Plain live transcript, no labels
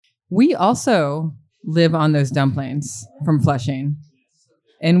We also live on those dumplings from Flushing,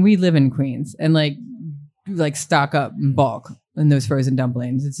 and we live in Queens, and like stock up in bulk in those frozen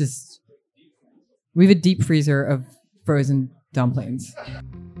dumplings. It's just, we have a deep freezer of frozen dumplings.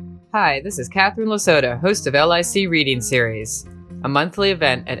 Hi, this is Catherine Lasota, host of LIC Reading Series, a monthly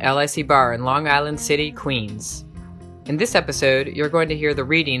event at LIC Bar in Long Island City, Queens. In this episode, you're going to hear the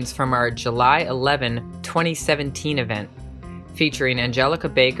readings from our July 11, 2017 event, featuring Angelica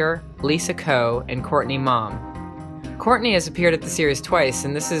Baker, Lisa Coe, and Courtney Maum. Courtney has appeared at the series twice,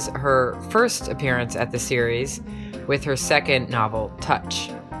 and this is her first appearance at the series with her second novel, Touch.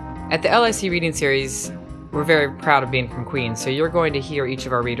 At the LIC Reading Series, we're very proud of being from Queens, so you're going to hear each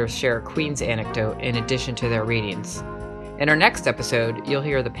of our readers share a Queens anecdote in addition to their readings. In our next episode, you'll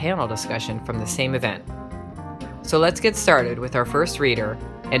hear the panel discussion from the same event. So let's get started with our first reader,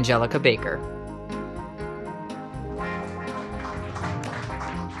 Angelica Baker.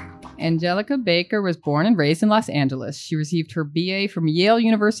 Angelica Baker was born and raised in Los Angeles. She received her BA from Yale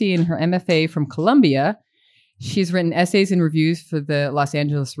University and her M.F.A. from Columbia. She's written essays and reviews for the Los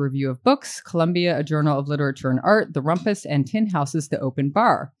Angeles Review of Books, Columbia, a Journal of Literature and Art, The Rumpus, and Tin House's The Open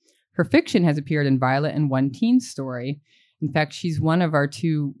Bar. Her fiction has appeared in Violet and One Teen Story. In fact, she's one of our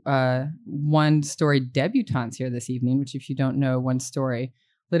two one-story debutantes here this evening, which, if you don't know, One Story,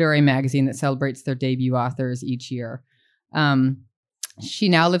 literary magazine that celebrates their debut authors each year. She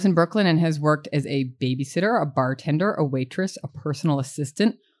now lives in Brooklyn and has worked as a babysitter, a bartender, a waitress, a personal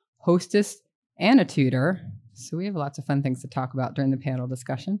assistant, hostess, and a tutor. So we have lots of fun things to talk about during the panel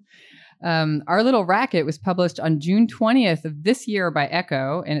discussion. Our Little Racket was published on June 20th of this year by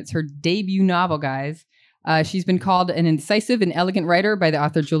Echo, and it's her debut novel, guys. She's been called an incisive and elegant writer by the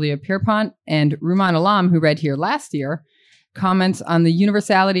author Julia Pierpont, and Ruman Alam, who read here last year, comments on the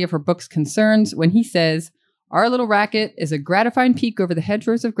universality of her book's concerns when he says, "Our Little Racket is a gratifying peek over the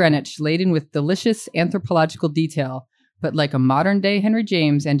hedgerows of Greenwich, laden with delicious anthropological detail. But like a modern-day Henry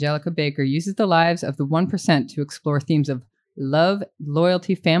James, Angelica Baker uses the lives of the 1% to explore themes of love,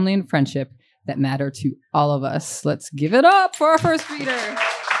 loyalty, family, and friendship that matter to all of us." Let's give it up for our first reader.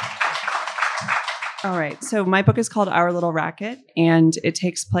 All right. So my book is called Our Little Racket, and it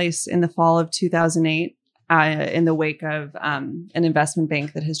takes place in the fall of 2008 in the wake of an investment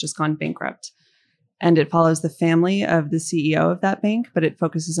bank that has just gone bankrupt. And it follows the family of the CEO of that bank, but it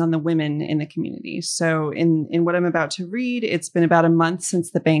focuses on the women in the community. So in what I'm about to read, it's been about a month since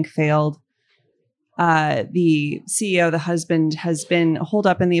the bank failed. The CEO, the husband, has been holed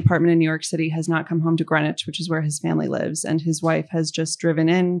up in the apartment in New York City, has not come home to Greenwich, which is where his family lives. And his wife has just driven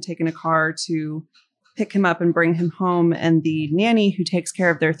in, taken a car to pick him up and bring him home. And the nanny who takes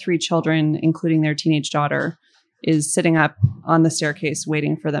care of their 3 children, including their teenage daughter, is sitting up on the staircase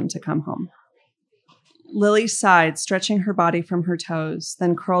waiting for them to come home. Lily sighed, stretching her body from her toes,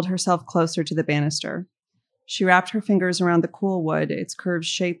 then curled herself closer to the banister. She wrapped her fingers around the cool wood, its curves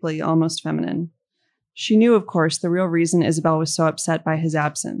shapely, almost feminine. She knew, of course, the real reason Isabel was so upset by his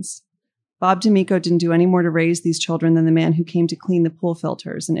absence. Bob D'Amico didn't do any more to raise these children than the man who came to clean the pool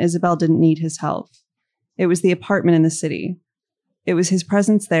filters, and Isabel didn't need his help. It was the apartment in the city. It was his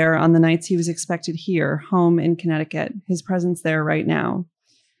presence there on the nights he was expected here, home in Connecticut, his presence there right now.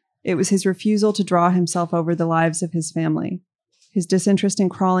 It was his refusal to draw himself over the lives of his family, his disinterest in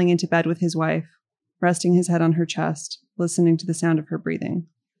crawling into bed with his wife, resting his head on her chest, listening to the sound of her breathing,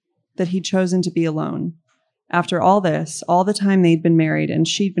 that he'd chosen to be alone. After all this, all the time they'd been married and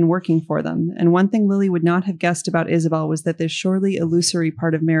she'd been working for them, and one thing Lily would not have guessed about Isabel was that this surely illusory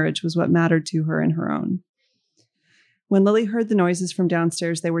part of marriage was what mattered to her in her own. When Lily heard the noises from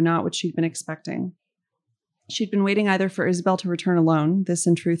downstairs, they were not what she'd been expecting. She'd been waiting either for Isabel to return alone, this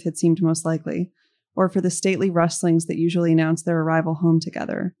in truth had seemed most likely, or for the stately rustlings that usually announced their arrival home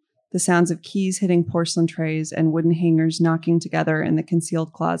together, the sounds of keys hitting porcelain trays and wooden hangers knocking together in the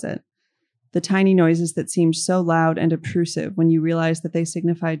concealed closet, the tiny noises that seemed so loud and obtrusive when you realized that they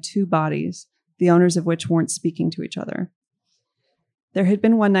signified 2 bodies, the owners of which weren't speaking to each other. There had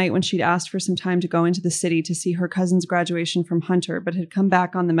been one night when she'd asked for some time to go into the city to see her cousin's graduation from Hunter, but had come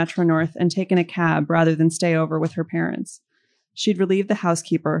back on the Metro North and taken a cab rather than stay over with her parents. She'd relieved the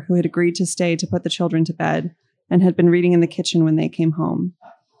housekeeper, who had agreed to stay to put the children to bed, and had been reading in the kitchen when they came home.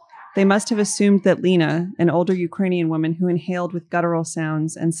 They must have assumed that Lena, an older Ukrainian woman who inhaled with guttural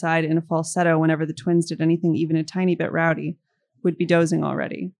sounds and sighed in a falsetto whenever the twins did anything even a tiny bit rowdy, would be dozing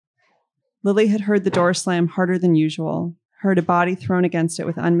already. Lily had heard the door slam harder than usual, heard a body thrown against it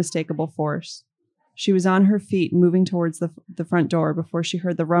with unmistakable force. She was on her feet, moving towards the front door before she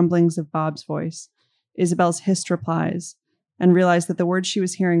heard the rumblings of Bob's voice, Isabel's hissed replies, and realized that the words she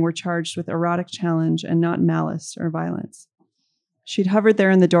was hearing were charged with erotic challenge and not malice or violence. She'd hovered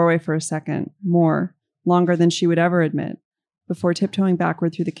there in the doorway for a second, longer than she would ever admit, before tiptoeing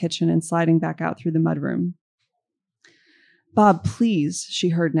backward through the kitchen and sliding back out through the mudroom. "Bob, please," she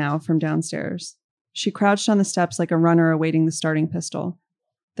heard now from downstairs. She crouched on the steps like a runner awaiting the starting pistol.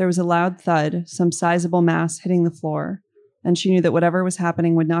 There was a loud thud, some sizable mass hitting the floor, and she knew that whatever was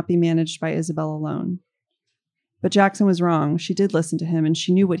happening would not be managed by Isabel alone. But Jackson was wrong. She did listen to him, and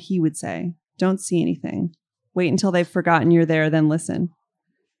she knew what he would say. Don't see anything. Wait until they've forgotten you're there, then listen.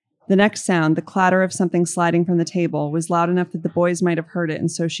 The next sound, the clatter of something sliding from the table, was loud enough that the boys might have heard it, and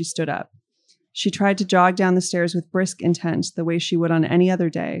so she stood up. She tried to jog down the stairs with brisk intent, the way she would on any other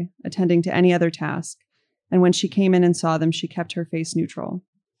day, attending to any other task, and when she came in and saw them, she kept her face neutral.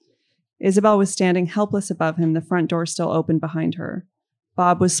 Isabel was standing helpless above him, the front door still open behind her.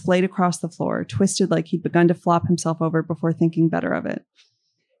 Bob was splayed across the floor, twisted like he'd begun to flop himself over before thinking better of it.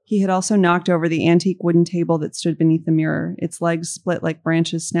 He had also knocked over the antique wooden table that stood beneath the mirror, its legs split like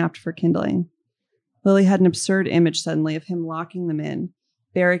branches snapped for kindling. Lily had an absurd image suddenly of him locking them in,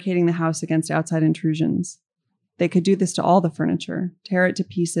 barricading the house against outside intrusions. They could do this to all the furniture, tear it to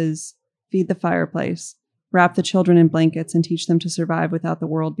pieces, feed the fireplace, wrap the children in blankets, and teach them to survive without the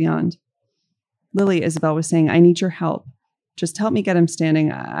world beyond. "Lily," Isabel was saying, "I need your help. Just help me get him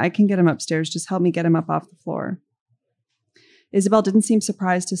standing. I can get him upstairs. Just help me get him up off the floor." Isabel didn't seem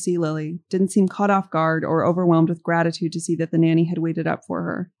surprised to see Lily, didn't seem caught off guard or overwhelmed with gratitude to see that the nanny had waited up for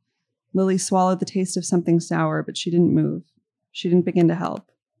her. Lily swallowed the taste of something sour, but she didn't move. She didn't begin to help.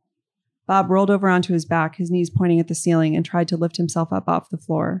 Bob rolled over onto his back, his knees pointing at the ceiling, and tried to lift himself up off the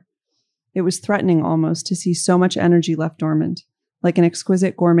floor. It was threatening almost to see so much energy left dormant, like an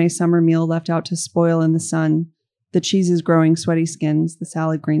exquisite gourmet summer meal left out to spoil in the sun, the cheeses growing sweaty skins, the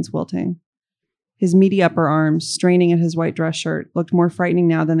salad greens wilting. His meaty upper arms, straining at his white dress shirt, looked more frightening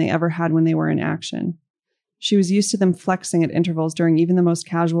now than they ever had when they were in action. She was used to them flexing at intervals during even the most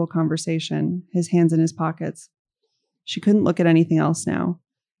casual conversation, his hands in his pockets. She couldn't look at anything else now.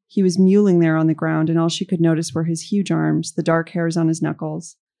 He was mewling there on the ground, and all she could notice were his huge arms, the dark hairs on his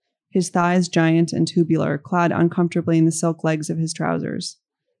knuckles, his thighs giant and tubular, clad uncomfortably in the silk legs of his trousers,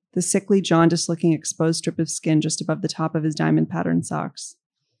 the sickly, jaundiced-looking exposed strip of skin just above the top of his diamond-patterned socks.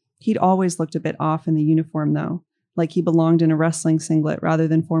 He'd always looked a bit off in the uniform, though, like he belonged in a wrestling singlet rather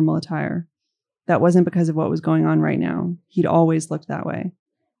than formal attire. That wasn't because of what was going on right now. He'd always looked that way.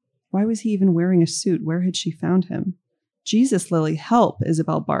 Why was he even wearing a suit? Where had she found him? "Jesus, Lily, help,"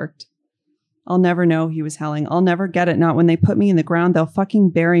 Isabel barked. "I'll never know," he was howling. "I'll never get it. Not when they put me in the ground. They'll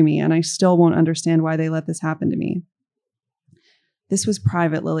fucking bury me, and I still won't understand why they let this happen to me." This was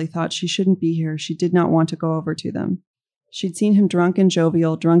private, Lily thought. She shouldn't be here. She did not want to go over to them. She'd seen him drunk and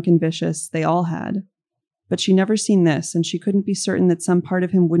jovial, drunk and vicious. They all had. But she'd never seen this, and she couldn't be certain that some part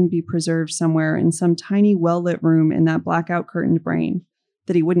of him wouldn't be preserved somewhere in some tiny, well-lit room in that blackout-curtained brain,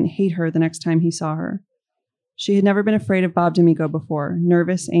 that he wouldn't hate her the next time he saw her. She had never been afraid of Bob D'Amico before,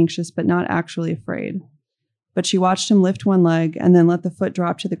 nervous, anxious, but not actually afraid. But she watched him lift one leg and then let the foot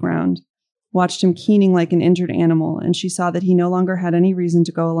drop to the ground, watched him keening like an injured animal, and she saw that he no longer had any reason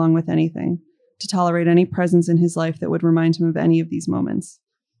to go along with anything, to tolerate any presence in his life that would remind him of any of these moments.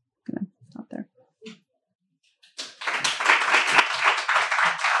 I'm gonna stop there.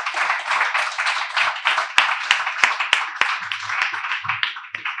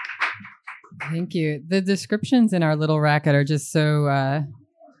 Thank you. The descriptions in our Little Racket are just so...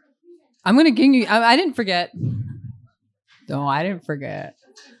 I'm going to give you... I didn't forget. No, I didn't forget.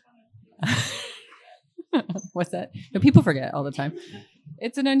 What's that? No, people forget all the time.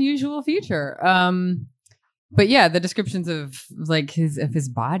 It's an unusual feature. But yeah, the descriptions of like his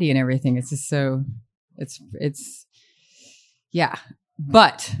body and everything, it's just so... It's... Yeah.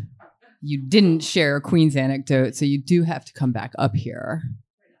 But you didn't share a Queen's anecdote, so you do have to come back up here.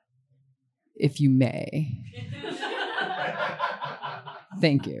 If you may.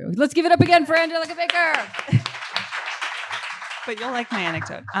 Thank you. Let's give it up again for Angelica Baker. But you'll like my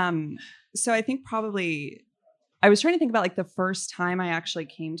anecdote. So I think probably, I was trying to think about like the first time I actually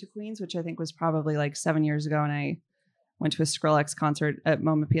came to Queens, which I think was probably like 7 years ago, and I went to a Skrillex concert at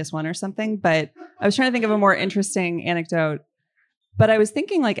MoMA PS1 or something. But I was trying to think of a more interesting anecdote. But I was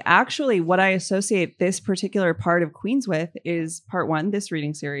thinking like actually what I associate this particular part of Queens with is part one, this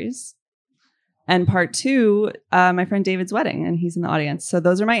reading series. And part two, my friend David's wedding, and he's in the audience. So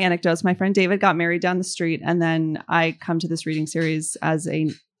those are my anecdotes. My friend David got married down the street, and then I come to this reading series as a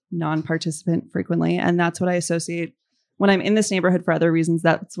non-participant frequently. And that's what I associate when I'm in this neighborhood for other reasons.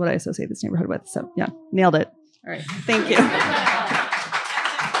 That's what I associate this neighborhood with. So yeah, nailed it. All right. Thank you.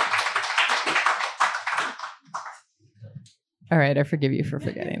 All right. I forgive you for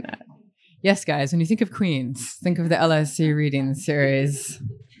forgetting that. Yes, guys, when you think of Queens, think of the LIC Reading Series.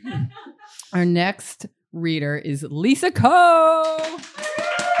 Our next reader is Lisa Coe.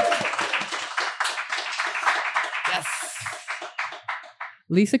 Yes.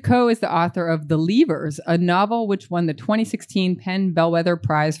 Lisa Coe is the author of The Leavers, a novel which won the 2016 Penn Bellwether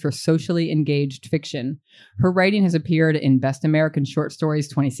Prize for Socially Engaged Fiction. Her writing has appeared in Best American Short Stories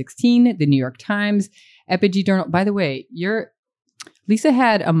 2016, The New York Times, Apogee Journal. By the way, Lisa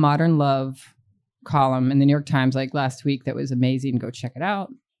had a Modern Love column in the New York Times like last week that was amazing. Go check it out.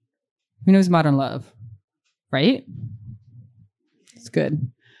 Who knows Modern Love? Right? It's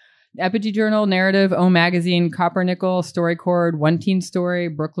good. Apogee Journal, Narrative, O Magazine, Copper Nickel, StoryCorps, One Teen Story,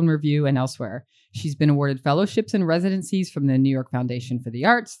 Brooklyn Review, and elsewhere. She's been awarded fellowships and residencies from the New York Foundation for the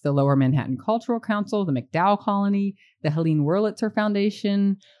Arts, the Lower Manhattan Cultural Council, the MacDowell Colony, the Helene Wurlitzer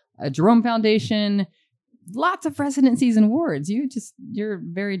Foundation, Jerome Foundation. Lots of residencies and awards. You're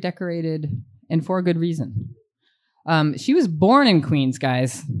very decorated, and for a good reason. She was born in Queens,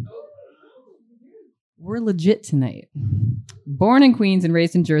 guys. We're legit tonight. Born in Queens and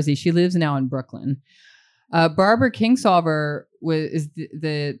raised in Jersey, she lives now in Brooklyn. Barbara Kingsolver is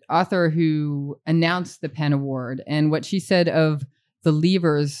the author who announced the Penn Award, and what she said of The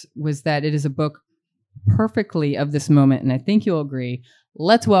Leavers was that it is a book perfectly of this moment, and I think you'll agree.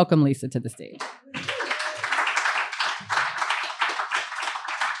 Let's welcome Lisa to the stage.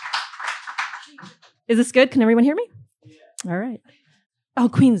 Is this good? Can everyone hear me? All right. Oh,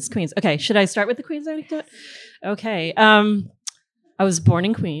 Queens. Okay, should I start with the Queens anecdote? Okay. I was born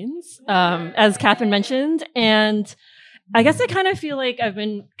in Queens, as Catherine mentioned, and I guess I kind of feel like I've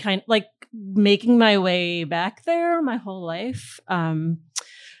been kind of like making my way back there my whole life.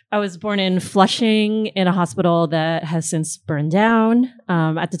 I was born in Flushing in a hospital that has since burned down.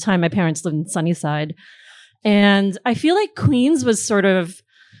 At the time, my parents lived in Sunnyside, and I feel like Queens was sort of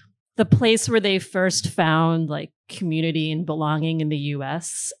the place where they first found like community and belonging in the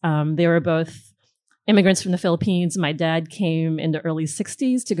U.S. They were both immigrants from the Philippines. My dad came in the early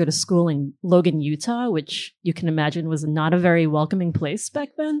 60s to go to school in Logan, Utah, which you can imagine was not a very welcoming place back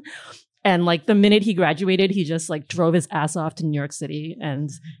then. And like the minute he graduated, he just like drove his ass off to New York City and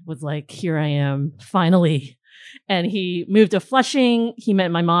was like, here I am, finally. And he moved to Flushing. He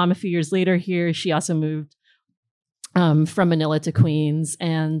met my mom a few years later here. She also moved from Manila to Queens.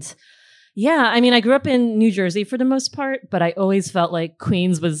 And yeah, I mean, I grew up in New Jersey for the most part, but I always felt like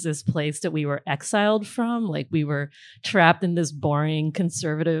Queens was this place that we were exiled from. Like we were trapped in this boring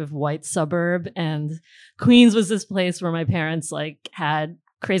conservative white suburb. And Queens was this place where my parents like had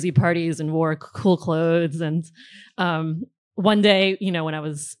crazy parties and wore cool clothes. And one day, you know, when I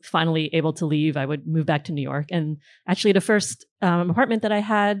was finally able to leave, I would move back to New York. And actually the first apartment that I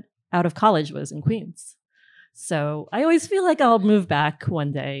had out of college was in Queens. So I always feel like I'll move back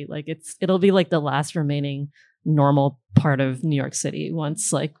one day. Like it'll be like the last remaining normal part of New York City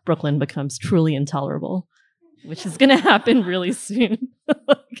once like Brooklyn becomes truly intolerable, which is going to happen really soon.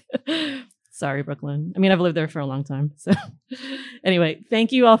 Sorry, Brooklyn. I mean, I've lived there for a long time. So anyway,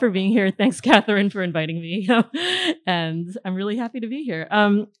 thank you all for being here. Thanks, Catherine, for inviting me. And I'm really happy to be here.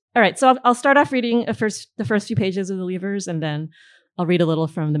 All right. So I'll start off reading the first few pages of The Leavers, and then I'll read a little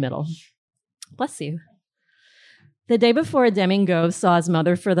from the middle. Bless you. The day before Deming Gove saw his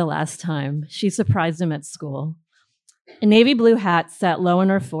mother for the last time, she surprised him at school. A navy blue hat sat low on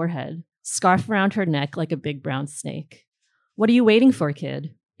her forehead, scarf around her neck like a big brown snake. What are you waiting for,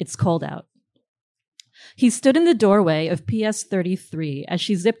 kid? It's cold out. He stood in the doorway of PS 33 as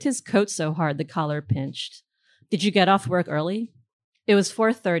she zipped his coat so hard the collar pinched. Did you get off work early? It was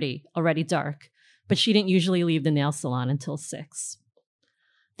 4:30, already dark, but she didn't usually leave the nail salon until 6.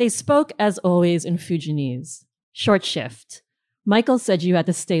 They spoke, as always, in Fujianese. Short shift. Michael said you had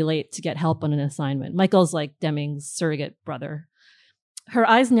to stay late to get help on an assignment. Michael's like Deming's surrogate brother. Her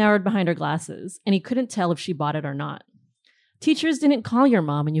eyes narrowed behind her glasses, and he couldn't tell if she bought it or not. Teachers didn't call your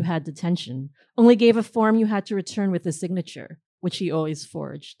mom when you had detention, only gave a form you had to return with a signature, which he always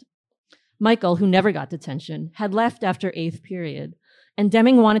forged. Michael, who never got detention, had left after 8th period, and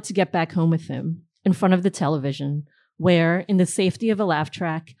Deming wanted to get back home with him, in front of the television, where, in the safety of a laugh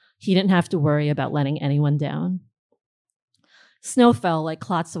track, he didn't have to worry about letting anyone down. Snow fell like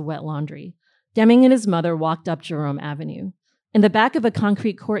clots of wet laundry. Deming and his mother walked up Jerome Avenue. In the back of a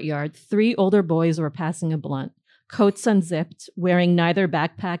concrete courtyard, 3 older boys were passing a blunt, coats unzipped, wearing neither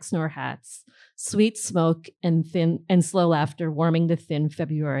backpacks nor hats, sweet smoke and slow laughter warming the thin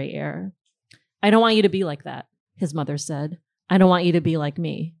February air. I don't want you to be like that, his mother said. I don't want you to be like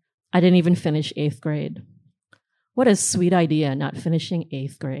me. I didn't even finish 8th grade. What a sweet idea, not finishing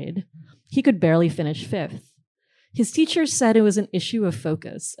 8th grade. He could barely finish 5th. His teachers said it was an issue of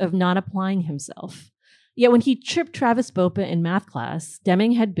focus, of not applying himself. Yet when he tripped Travis Bopa in math class,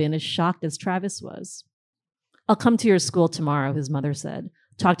 Deming had been as shocked as Travis was. "I'll come to your school tomorrow," his mother said.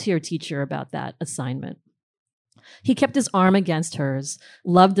 "Talk to your teacher about that assignment." He kept his arm against hers,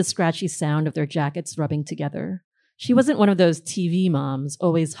 loved the scratchy sound of their jackets rubbing together. She wasn't one of those TV moms,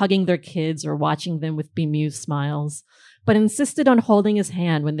 always hugging their kids or watching them with bemused smiles, but insisted on holding his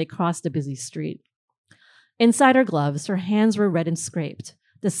hand when they crossed a busy street. Inside her gloves, her hands were red and scraped,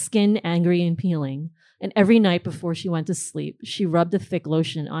 the skin angry and peeling, and every night before she went to sleep, she rubbed a thick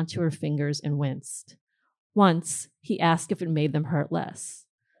lotion onto her fingers and winced. Once, he asked if it made them hurt less.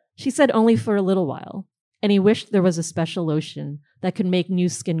 She said only for a little while, and he wished there was a special lotion that could make new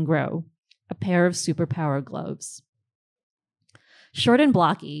skin grow, a pair of superpower gloves. Short and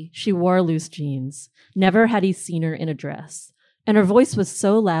blocky, she wore loose jeans. Never had he seen her in a dress, and her voice was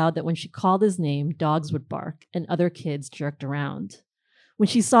so loud that when she called his name, dogs would bark and other kids jerked around. When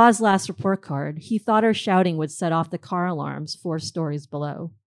she saw his last report card, he thought her shouting would set off the car alarms 4 stories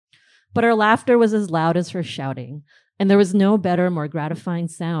below. But her laughter was as loud as her shouting, and there was no better, more gratifying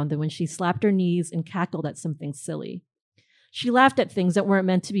sound than when she slapped her knees and cackled at something silly. She laughed at things that weren't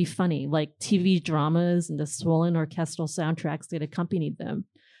meant to be funny, like TV dramas and the swollen orchestral soundtracks that accompanied them.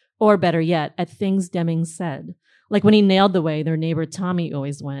 Or better yet, at things Deming said, like when he nailed the way their neighbor Tommy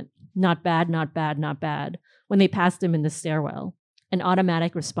always went, "Not bad, not bad, not bad," when they passed him in the stairwell, an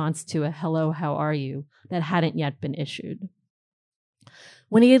automatic response to a "hello, how are you" that hadn't yet been issued.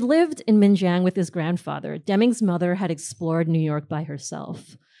 When he had lived in Minjiang with his grandfather, Deming's mother had explored New York by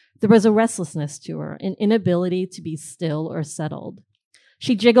herself. There was a restlessness to her, an inability to be still or settled.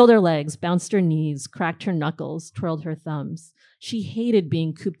 She jiggled her legs, bounced her knees, cracked her knuckles, twirled her thumbs. She hated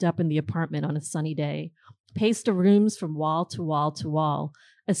being cooped up in the apartment on a sunny day, paced the rooms from wall to wall to wall,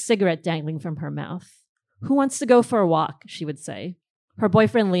 a cigarette dangling from her mouth. "Who wants to go for a walk?" she would say. Her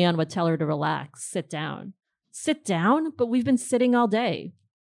boyfriend Leon would tell her to relax, sit down. Sit down? But we've been sitting all day.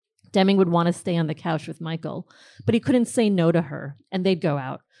 Deming would want to stay on the couch with Michael, but he couldn't say no to her, and they'd go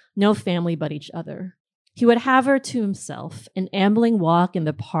out. No family but each other. He would have her to himself, an ambling walk in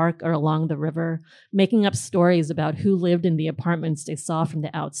the park or along the river, making up stories about who lived in the apartments they saw from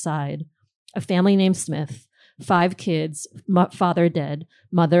the outside. A family named Smith, 5 kids, father dead,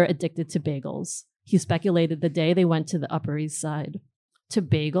 mother addicted to bagels. He speculated the day they went to the Upper East Side. "To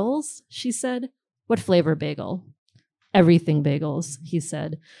bagels?" she said. "What flavor bagel?" "Everything bagels," he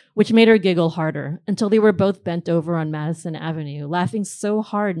said, which made her giggle harder until they were both bent over on Madison Avenue, laughing so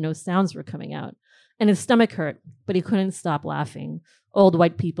hard no sounds were coming out. And his stomach hurt, but he couldn't stop laughing. Old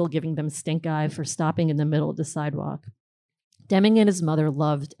white people giving them stink eye for stopping in the middle of the sidewalk. Deming and his mother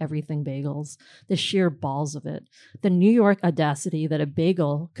loved everything bagels, the sheer balls of it, the New York audacity that a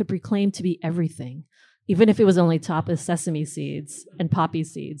bagel could proclaim to be everything, even if it was only topped with sesame seeds and poppy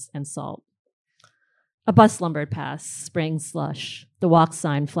seeds and salt. A bus lumbered past, spraying slush. The walk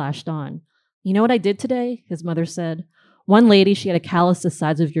sign flashed on. "You know what I did today?" his mother said. "One lady, she had a callus the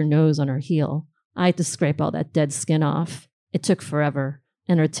size of your nose on her heel. I had to scrape all that dead skin off. It took forever,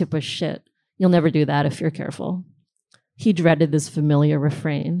 and her tip was shit. You'll never do that if you're careful." He dreaded this familiar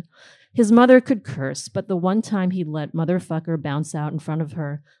refrain. His mother could curse, but the one time he'd let motherfucker bounce out in front of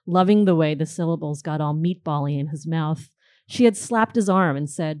her, loving the way the syllables got all meatbally in his mouth, she had slapped his arm and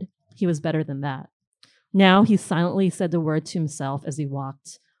said he was better than that. Now he silently said the word to himself as he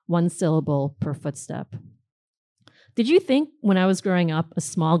walked, 1 syllable per footstep. "Did you think when I was growing up, a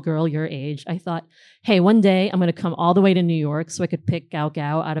small girl your age, I thought, hey, one day I'm going to come all the way to New York so I could pick Gao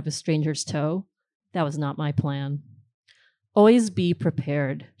Gao out of a stranger's toe? That was not my plan." "Always be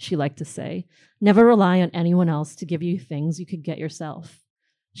prepared," she liked to say. "Never rely on anyone else to give you things you could get yourself."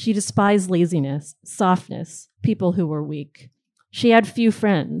 She despised laziness, softness, people who were weak. She had few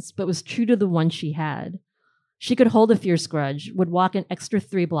friends, but was true to the one she had. She could hold a fierce grudge, would walk an extra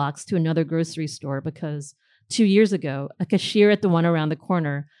 3 blocks to another grocery store because 2 years ago, a cashier at the one around the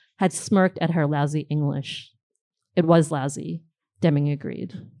corner had smirked at her lousy English. It was lousy, Deming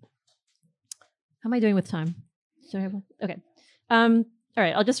agreed. How am I doing with time? Should I have one? Okay. All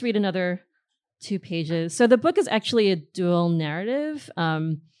right, I'll just read another 2 pages. So the book is actually a dual narrative.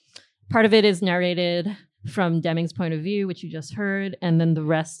 Part of it is narrated from Deming's point of view, which you just heard, and then the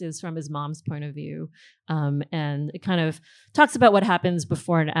rest is from his mom's point of view. And it kind of talks about what happens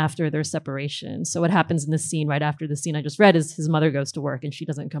before and after their separation. So what happens in the scene right after the scene I just read is his mother goes to work and she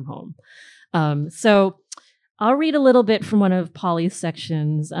doesn't come home. So I'll read a little bit from one of Polly's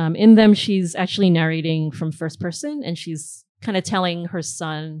sections. In them, she's actually narrating from first person, and she's kind of telling her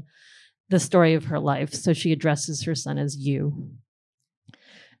son the story of her life. So she addresses her son as you.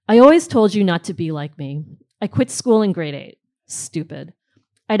 "I always told you not to be like me. I quit school in grade 8. Stupid.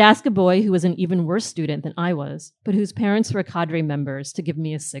 I'd ask a boy who was an even worse student than I was, but whose parents were cadre members, to give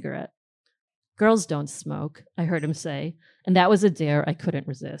me a cigarette. Girls don't smoke, I heard him say, and that was a dare I couldn't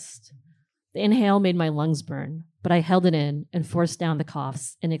resist. The inhale made my lungs burn, but I held it in and forced down the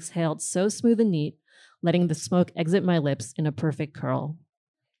coughs and exhaled so smooth and neat, letting the smoke exit my lips in a perfect curl.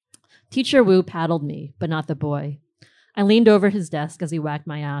 Teacher Wu paddled me, but not the boy. I leaned over his desk as he whacked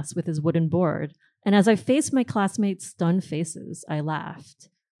my ass with his wooden board, and as I faced my classmates' stunned faces, I laughed.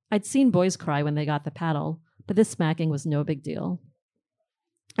 I'd seen boys cry when they got the paddle, but this smacking was no big deal.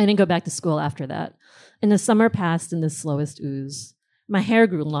 I didn't go back to school after that, and the summer passed in the slowest ooze. My hair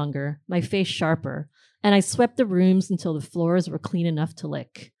grew longer, my face sharper, and I swept the rooms until the floors were clean enough to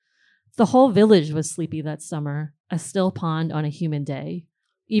lick. The whole village was sleepy that summer, a still pond on a humid day.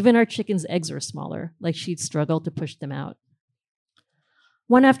 Even our chickens' eggs were smaller, like she'd struggled to push them out.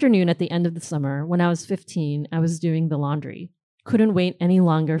 One afternoon at the end of the summer, when I was 15, I was doing the laundry. Couldn't wait any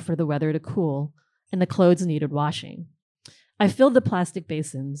longer for the weather to cool, and the clothes needed washing. I filled the plastic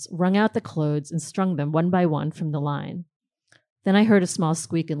basins, wrung out the clothes, and strung them one by one from the line. Then I heard a small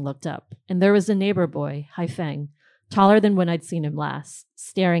squeak and looked up, and there was a neighbor boy, Haifeng, taller than when I'd seen him last,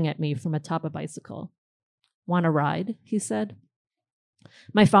 staring at me from atop a bicycle. "Want a ride?" he said.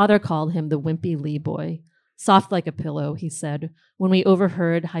 My father called him the wimpy Lee boy. Soft like a pillow, he said, when we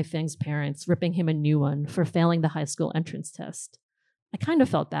overheard Haifeng's parents ripping him a new one for failing the high school entrance test. I kind of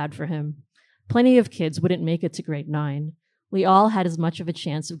felt bad for him. Plenty of kids wouldn't make it to grade 9. We all had as much of a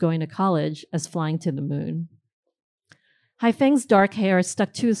chance of going to college as flying to the moon. Haifeng's dark hair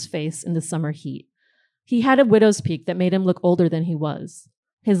stuck to his face in the summer heat. He had a widow's peak that made him look older than he was.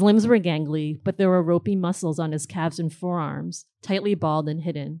 His limbs were gangly, but there were ropey muscles on his calves and forearms, tightly balled and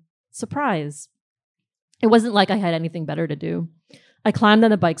hidden. Surprise! It wasn't like I had anything better to do. I climbed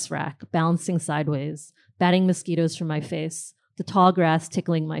on the bike's rack, balancing sideways, batting mosquitoes from my face, the tall grass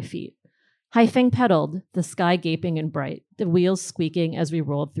tickling my feet. Haifeng pedaled, the sky gaping and bright, the wheels squeaking as we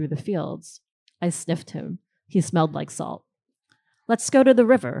rolled through the fields. I sniffed him. He smelled like salt. "Let's go to the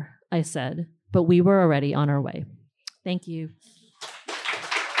river," I said, but we were already on our way. Thank you.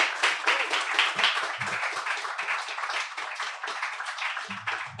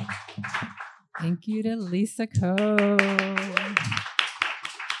 Thank you to Lisa Coe.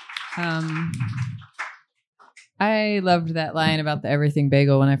 I loved that line about the everything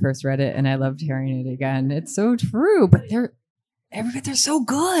bagel when I first read it, and I loved hearing it again. It's so true, but they're so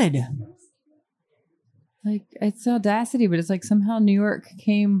good. Like, it's audacity, but it's like somehow New York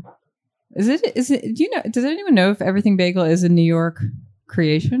came. Is it, do you know, does anyone know if everything bagel is a New York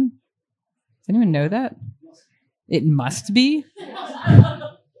creation? Does anyone know that? It must be.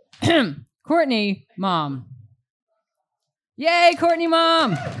 Courtney Maum. Yay, Courtney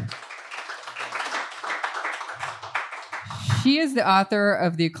Maum. She is the author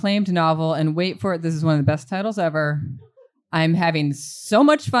of the acclaimed novel, and wait for it, this is one of the best titles ever, I'm Having So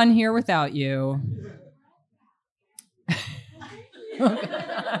Much Fun Here Without You.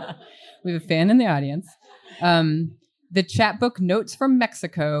 We have a fan in the audience. The chapbook Notes from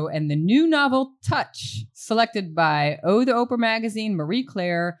Mexico, and the new novel Touch, selected by The Oprah Magazine, Marie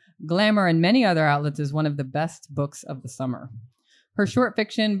Claire, Glamour, and many other outlets, is one of the best books of the summer. Her short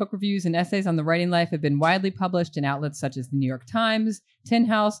fiction, book reviews, and essays on the writing life have been widely published in outlets such as the New York Times, Tin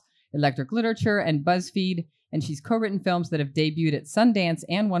House, Electric Literature, and BuzzFeed, and she's co-written films that have debuted at Sundance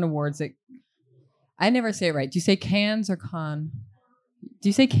and won awards at... I never say it right. Do you say Cannes or Cannes? Do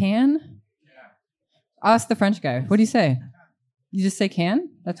you say Cannes? I'll ask the French guy. What do you say? You just say Cannes?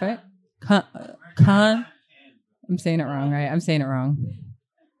 That's right? Cannes? I'm saying it wrong, right? I'm saying it wrong.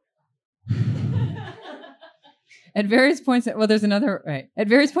 At various points, there's another, right. At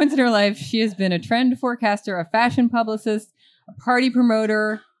various points in her life, she has been a trend forecaster, a fashion publicist, a party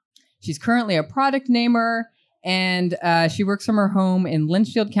promoter. She's currently a product namer, and she works from her home in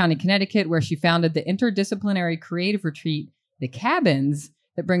Litchfield County, Connecticut, where she founded the interdisciplinary creative retreat, The Cabins,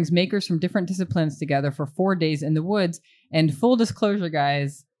 that brings makers from different disciplines together for 4 days in the woods. And full disclosure,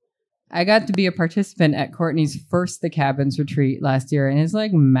 guys, I got to be a participant at Courtney's first The Cabins retreat last year, and it's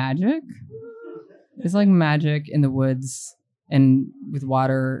like magic. It's like magic in the woods and with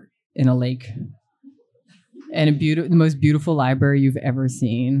water in a lake. And the most beautiful library you've ever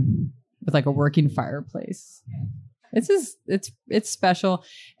seen with like a working fireplace. It's special.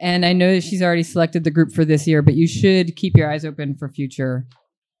 And I know that she's already selected the group for this year, but you should keep your eyes open for future.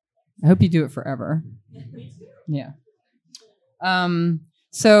 I hope you do it forever. Yeah.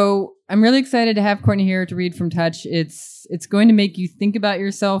 So I'm really excited to have Courtney here to read from Touch. It's going to make you think about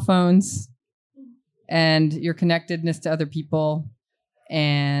your cell phones and your connectedness to other people.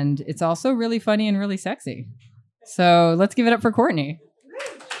 and it's also really funny and really sexy. So let's give it up for Courtney.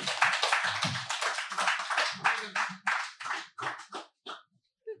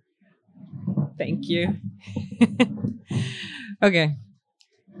 Thank you. Okay.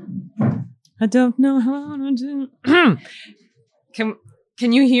 I don't know how to do.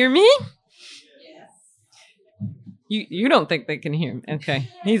 Can you hear me? You don't think they can hear me? Okay.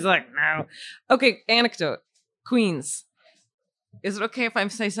 He's like, no. Okay. Anecdote. Queens. Is it okay if I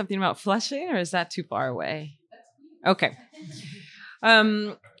say something about Flushing, or is that too far away? Okay.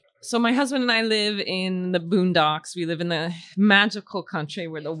 So my husband and I live in the boondocks. We live in the magical country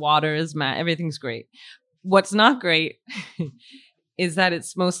where the water is everything's great. What's not great is that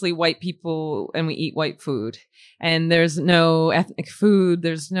it's mostly white people and we eat white food. And there's no ethnic food.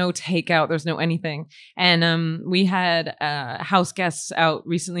 There's no takeout. There's no anything. And we had house guests out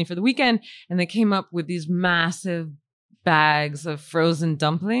recently for the weekend, and they came up with these massive bags of frozen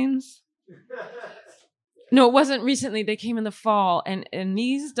dumplings. No, it wasn't recently. They came in the fall, and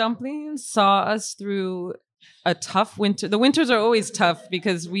these dumplings saw us through a tough winter. The winters are always tough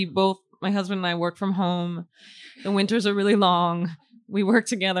because my husband and I work from home. The winters are really long. We work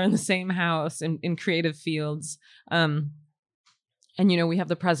together in the same house in creative fields. And, we have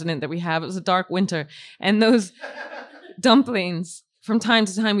the president that we have. It was a dark winter. And those dumplings, from time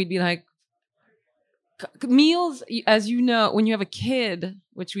to time, we'd be like, meals, as you know, when you have a kid,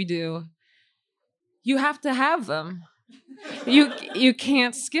 which we do, you have to have them. You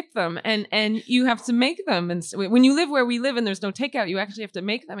can't skip them, and you have to make them. And when you live where we live and there's no takeout, you actually have to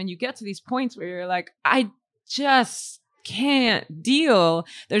make them. And you get to these points where you're like, I just can't deal.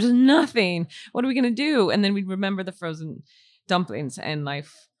 There's nothing. What are we gonna do? And then we'd remember the frozen dumplings and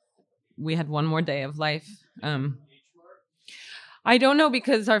life. We had one more day of life. I don't know,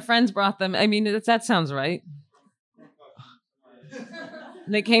 because our friends brought them. I mean, that sounds right.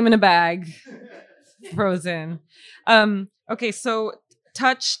 They came in a bag. Frozen. Okay, so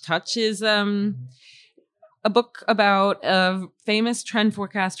Touch is a book about a famous trend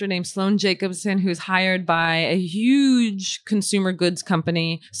forecaster named Sloane Jacobson, who's hired by a huge consumer goods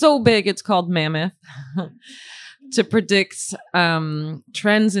company, so big it's called Mammoth, to predict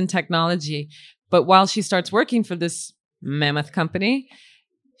trends in technology. But while she starts working for this Mammoth company,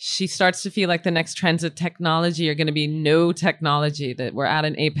 she starts to feel like the next trends of technology are going to be no technology, that we're at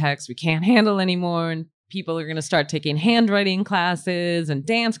an apex we can't handle anymore. And people are going to start taking handwriting classes and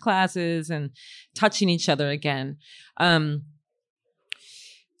dance classes and touching each other again.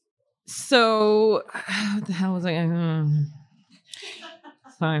 So what the hell was I?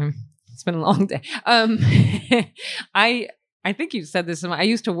 Sorry, it's been a long day. I think you said this. I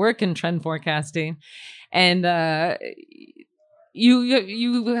used to work in trend forecasting, and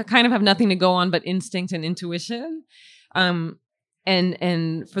you kind of have nothing to go on but instinct and intuition.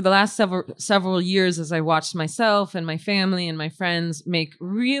 And for the last several years, as I watched myself and my family and my friends make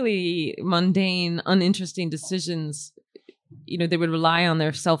really mundane, uninteresting decisions, they would rely on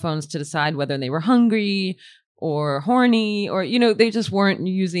their cell phones to decide whether they were hungry or horny, or, they just weren't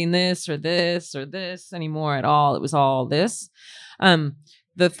using this or this or this anymore at all. It was all this.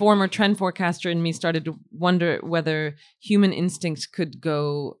 The former trend forecaster in me started to wonder whether human instinct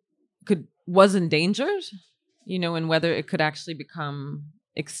was endangered, and whether it could actually become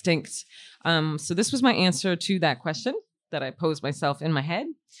extinct. So this was my answer to that question that I posed myself in my head,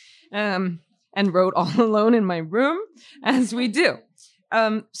 and wrote all alone in my room, as we do.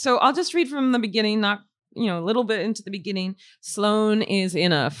 So I'll just read from the beginning, not, a little bit into the beginning. Sloane is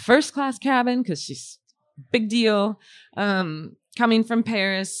in a first-class cabin because she's a big deal. Coming from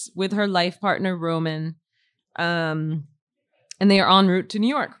Paris with her life partner, Roman. And they are en route to New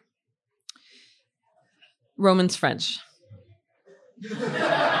York. Roman's French.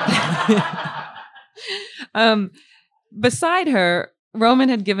 Beside her, Roman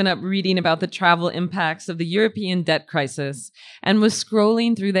had given up reading about the travel impacts of the European debt crisis and was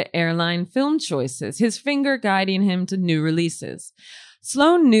scrolling through the airline film choices, his finger guiding him to new releases.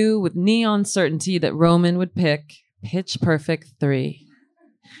 Sloane knew with neon certainty that Roman would pick Pitch Perfect 3.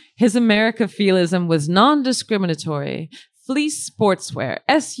 His America-feelism was non-discriminatory. Fleece sportswear,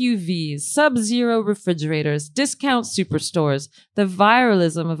 SUVs, sub-zero refrigerators, discount superstores, the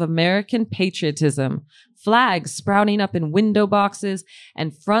viralism of American patriotism, flags sprouting up in window boxes,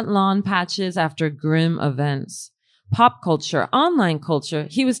 and front lawn patches after grim events. Pop culture, online culture,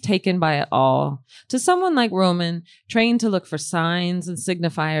 he was taken by it all. To someone like Roman, trained to look for signs and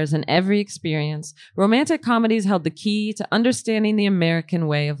signifiers in every experience, romantic comedies held the key to understanding the American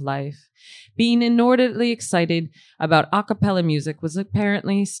way of life. Being inordinately excited about a cappella music was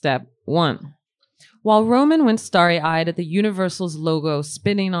apparently step one. While Roman went starry-eyed at the Universal's logo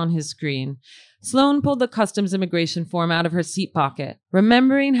spinning on his screen, Sloane pulled the customs immigration form out of her seat pocket,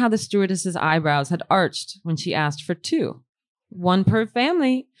 remembering how the stewardess's eyebrows had arched when she asked for 2. 1 per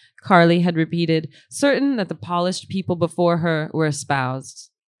family, Carly had repeated, certain that the polished people before her were espoused.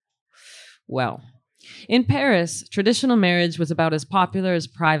 Well, in Paris, traditional marriage was about as popular as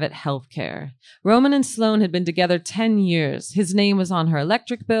private health care. Roman and Sloane had been together 10 years. His name was on her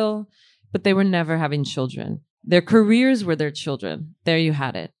electric bill, but they were never having children. Their careers were their children. There you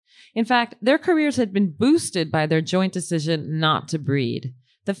had it. In fact, their careers had been boosted by their joint decision not to breed.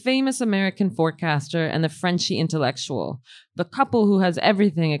 The famous American forecaster and the Frenchy intellectual, the couple who has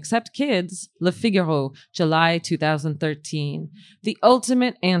everything except kids, Le Figaro, July 2013. The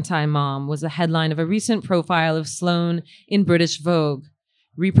ultimate anti-mom was the headline of a recent profile of Sloane in British Vogue.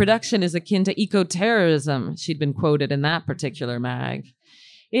 Reproduction is akin to eco-terrorism, she'd been quoted in that particular mag.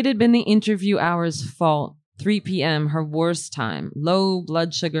 It had been the interview hour's fault. 3 p.m., her worst time. Low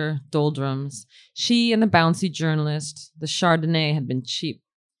blood sugar, doldrums. She and the bouncy journalist, the Chardonnay, had been cheap.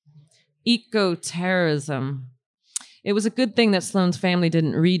 Eco-terrorism. It was a good thing that Sloane's family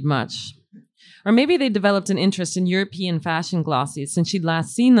didn't read much. Or maybe they developed an interest in European fashion glossies since she'd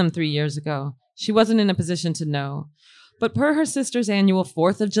last seen them 3 years ago. She wasn't in a position to know. But per her sister's annual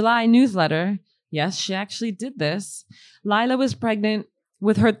 4th of July newsletter, yes, she actually did this, Lila was pregnant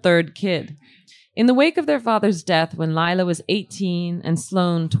with her 3rd kid. In the wake of their father's death when Lila was 18 and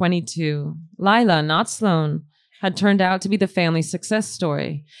Sloane 22, Lila, not Sloane, had turned out to be the family's success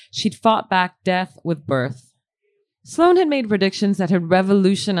story. She'd fought back death with birth. Sloane had made predictions that had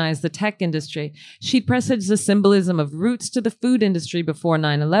revolutionized the tech industry. She'd presaged the symbolism of roots to the food industry before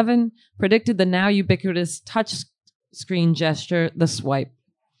 9/11, predicted the now ubiquitous touch screen gesture, the swipe.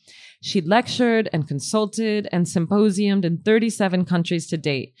 She'd lectured and consulted and symposiumed in 37 countries to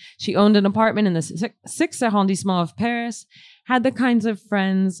date. She owned an apartment in the 6th arrondissement of Paris, had the kinds of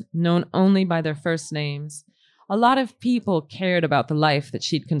friends known only by their first names. A lot of people cared about the life that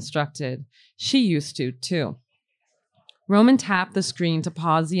she'd constructed. She used to, too. Roman tapped the screen to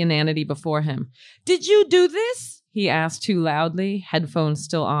pause the inanity before him. "Did you do this?" he asked too loudly, headphones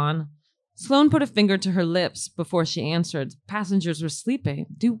still on. Sloane put a finger to her lips before she answered. Passengers were sleeping.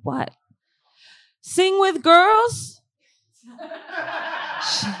 Do what? "Sing with girls?"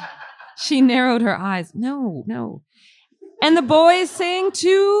 She narrowed her eyes. No. "And the boys sing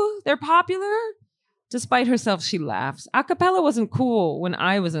too? They're popular?" Despite herself, she laughs. A cappella wasn't cool when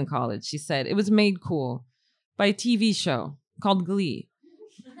I was in college, she said. It was made cool by a TV show called Glee.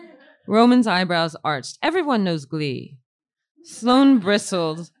 Roman's eyebrows arched. Everyone knows Glee. Sloane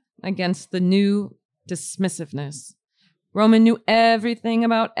bristled against the new dismissiveness. Roman knew everything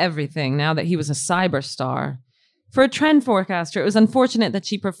about everything now that he was a cyber star. For a trend forecaster, it was unfortunate that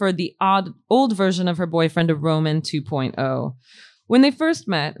she preferred the old version of her boyfriend to Roman 2.0. When they first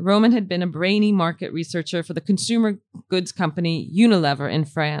met, Roman had been a brainy market researcher for the consumer goods company Unilever in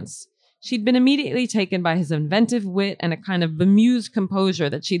France. She'd been immediately taken by his inventive wit and a kind of bemused composure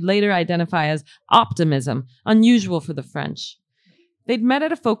that she'd later identify as optimism, unusual for the French. They'd met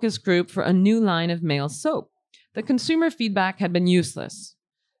at a focus group for a new line of male soap. The consumer feedback had been useless.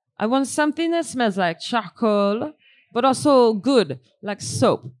 "I want something that smells like charcoal, but also good, like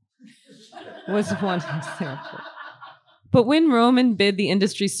soap," was one example. But when Roman bid the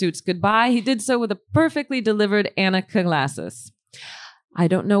industry suits goodbye, he did so with a perfectly delivered anaclasis. "I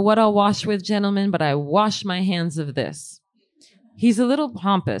don't know what I'll wash with, gentlemen, but I wash my hands of this." He's a little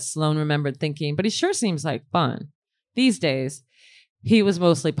pompous, Sloane remembered thinking, but he sure seems like fun. These days, he was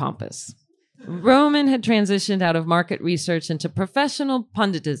mostly pompous. Roman had transitioned out of market research into professional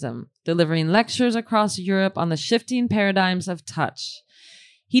punditism, delivering lectures across Europe on the shifting paradigms of touch.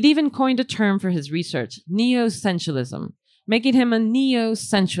 He'd even coined a term for his research, neo-sensualism, making him a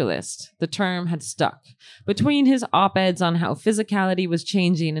neo-sensualist. The term had stuck. Between his op-eds on how physicality was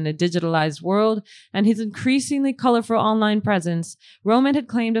changing in a digitalized world and his increasingly colorful online presence, Roman had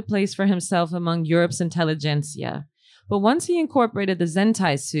claimed a place for himself among Europe's intelligentsia. But once he incorporated the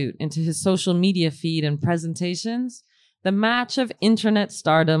Zentai suit into his social media feed and presentations, the match of internet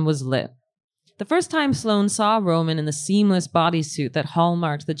stardom was lit. The first time Sloane saw Roman in the seamless bodysuit that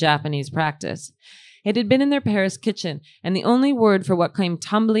hallmarked the Japanese practice, it had been in their Paris kitchen, and the only word for what came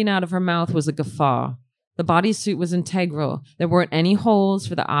tumbling out of her mouth was a guffaw. The bodysuit was integral. There weren't any holes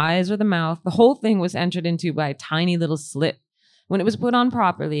for the eyes or the mouth. The whole thing was entered into by a tiny little slit. When it was put on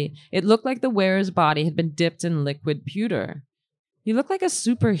properly, it looked like the wearer's body had been dipped in liquid pewter. "You look like a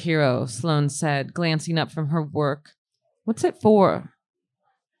superhero," Sloane said, glancing up from her work. "What's it for?"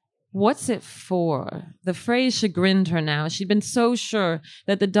 What's it for? The phrase chagrined her now. She'd been so sure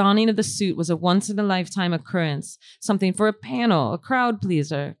that the donning of the suit was a once-in-a-lifetime occurrence, something for a panel, a crowd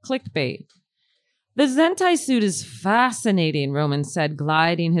pleaser, clickbait. The Zentai suit is fascinating, Roman said,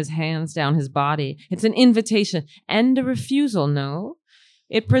 gliding his hands down his body. It's an invitation and a refusal, no?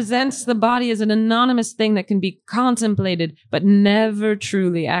 It presents the body as an anonymous thing that can be contemplated but never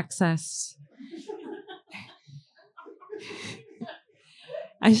truly accessed.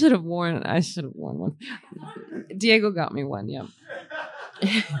 I should have worn one. Diego got me one, yeah.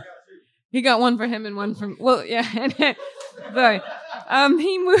 He got one for him and one for me. Well, yeah. Sorry.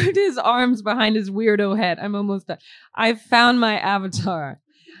 He moved his arms behind his weirdo head. I'm almost done. I found my avatar.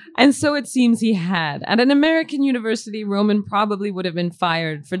 And so it seems he had. At an American university, Roman probably would have been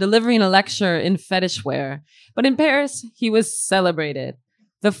fired for delivering a lecture in fetish wear. But in Paris, he was celebrated.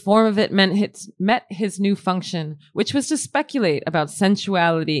 The form of it met his new function, which was to speculate about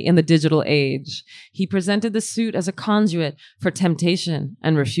sensuality in the digital age. He presented the suit as a conduit for temptation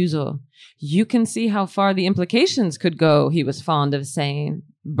and refusal. You can see how far the implications could go, he was fond of saying.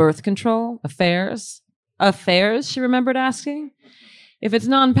 Birth control? Affairs? Affairs, she remembered asking. If it's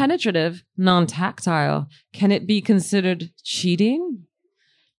non-penetrative, non-tactile, can it be considered cheating?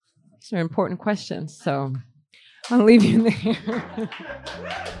 These are important questions, so I'll leave you there.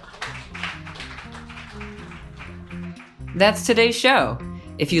 That's today's show.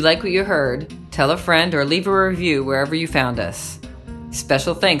 If you like what you heard, tell a friend or leave a review wherever you found us.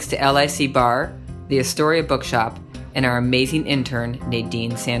 Special thanks to LIC Bar, the Astoria Bookshop, and our amazing intern,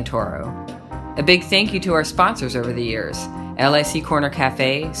 Nadine Santoro. A big thank you to our sponsors over the years, LIC Corner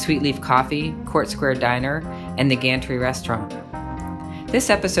Cafe, Sweet Leaf Coffee, Court Square Diner, and the Gantry Restaurant. This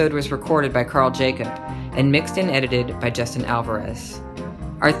episode was recorded by Carl Jacob and mixed and edited by Justin Alvarez.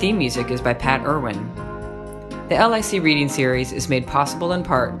 Our theme music is by Pat Irwin. The LIC Reading Series is made possible in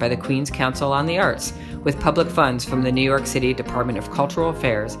part by the Queen's Council on the Arts, with public funds from the New York City Department of Cultural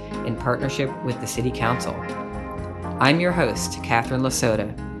Affairs in partnership with the City Council. I'm your host, Catherine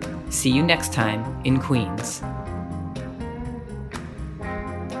Lasota. See you next time in Queens.